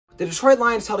the Detroit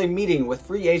Lions held a meeting with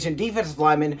free agent defensive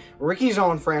lineman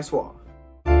Francois.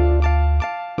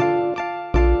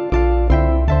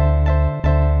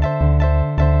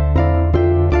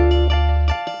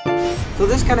 So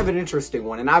this is kind of an interesting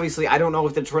one, and obviously I don't know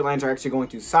if the Detroit Lions are actually going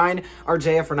to sign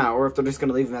RJF or not, or if they're just going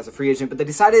to leave him as a free agent, but they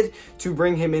decided to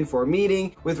bring him in for a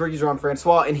meeting with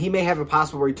Francois, and he may have a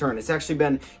possible return. It's actually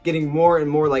been getting more and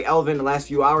more like relevant in the last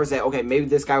few hours that, okay, maybe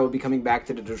this guy will be coming back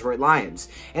to the Detroit Lions.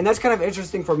 And that's kind of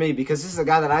interesting for me because this is a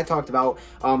guy that I talked about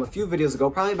a few videos ago,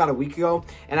 probably about a week ago,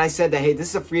 and I said that, hey, this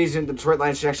is a free agent the Detroit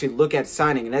Lions should actually look at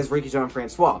signing, and that's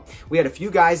Francois. We had a few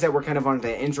guys that were kind of on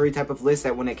the injury type of list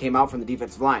that when it came out from the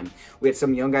defensive line. We had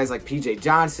some young guys like PJ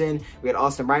Johnson, we had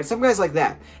Austin Bryant, some guys like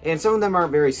that. And some of them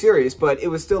aren't very serious, but it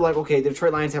was still like, okay, the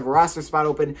Detroit Lions have a roster spot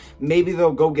open. Maybe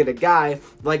they'll go get a guy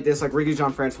like this, like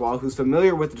Francois, who's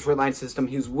familiar with the Detroit Lions system.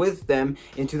 He was with them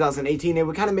in 2018. It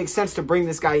would kind of make sense to bring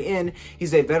this guy in.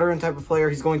 He's a veteran type of player.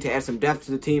 He's going to add some depth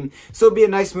to the team. So it'd be a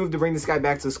nice move to bring this guy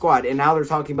back to the squad. And now they're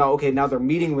talking about, okay, now they're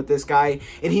meeting with this guy,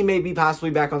 and he may be possibly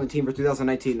back on the team for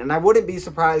 2019. And I wouldn't be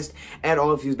surprised at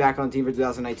all if he was back on the team for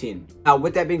 2019. Now,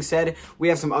 with that being said, we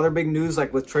have some other big news,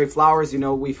 like with Trey Flowers. You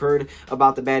know, we've heard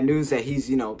about the bad news that he's,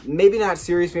 you know, maybe not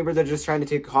serious, maybe they're just trying to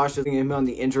take caution, him on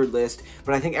the injured list,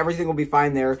 but I think everything will be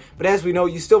fine there. But as we know,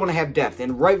 you still want to have depth,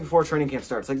 and right before training camp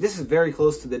starts, like this is very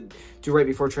close to right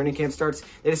before training camp starts,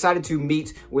 they decided to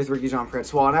meet with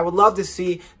Francois, and I would love to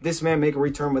see this man make a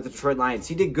return with the Detroit Lions.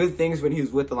 He did good things when he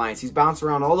was with the Lions. He's bounced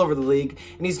around all over the league,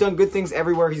 and he's done good things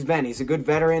everywhere he's been. He's a good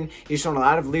veteran. He's shown a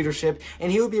lot of leadership,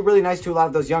 and he would be really nice to a lot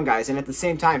of those young guys. And at the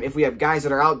same time, if we have guys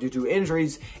that are out due to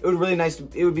injuries, it would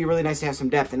be really nice to have some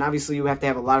depth. And obviously, you have to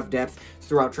have a lot of depth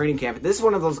throughout training camp. This is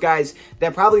one of those guys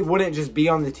that probably wouldn't just be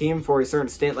on the team for a certain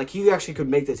stint. Like, he actually could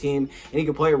make the team, and he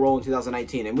could play a role in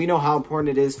 2019. And we know how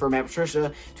important it is for Matt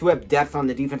Patricia to have depth on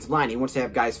the defensive line. He wants to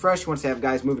have guys fresh. He wants to have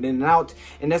guys moving in and out.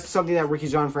 And that's something that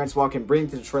Francois can bring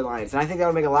to the Detroit Lions. And I think that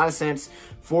would make a lot of sense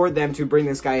for them to bring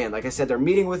this guy in. Like I said, they're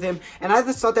meeting with him. And I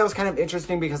just thought that was kind of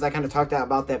interesting because I kind of talked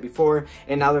about that before.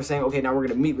 And now they're saying, okay, now we're going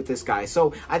to meet with this guy.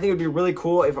 So I think it would be really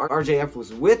cool if RJF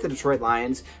was with the Detroit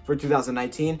Lions for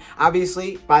 2019.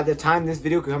 Obviously, by the time this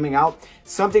video coming out,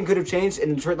 something could have changed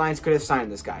and the Detroit Lions could have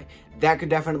signed this guy. That could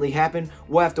definitely happen.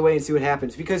 We'll have to wait and see what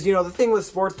happens. Because, you know, the thing with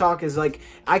sports talk is, like,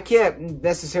 I can't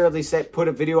necessarily put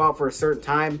a video out for a certain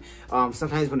time,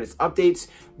 sometimes when it's updates,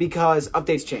 because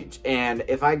updates change. And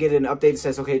if I get an update that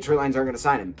says, okay, Detroit Lions aren't going to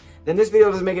sign him, then this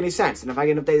video doesn't make any sense. And if I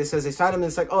get an update that says they signed him,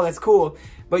 it's like, oh, that's cool,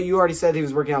 but you already said he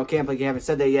was working out camp, like you haven't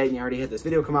said that yet, and you already had this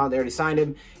video come out, they already signed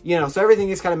him, you know, so everything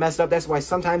is kind of messed up. That's why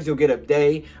sometimes you'll get a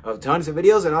day of tons of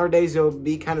videos, and other days you'll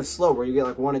be kind of slow, where you get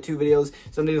like 1 or 2 videos.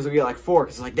 Some days you'll get like 4,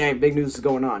 because it's like, dang, big news is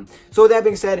going on. So with that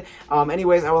being said,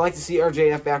 anyways, I would like to see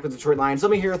RJF back with the Detroit Lions.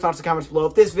 Let me hear your thoughts in the comments below.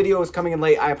 If this video is coming in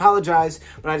late, I apologize,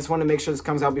 but I just want to make sure this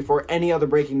comes out before any other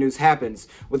breaking news happens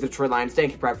with the Detroit Lions.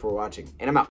 Thank you, Pride, for watching, and I'm out.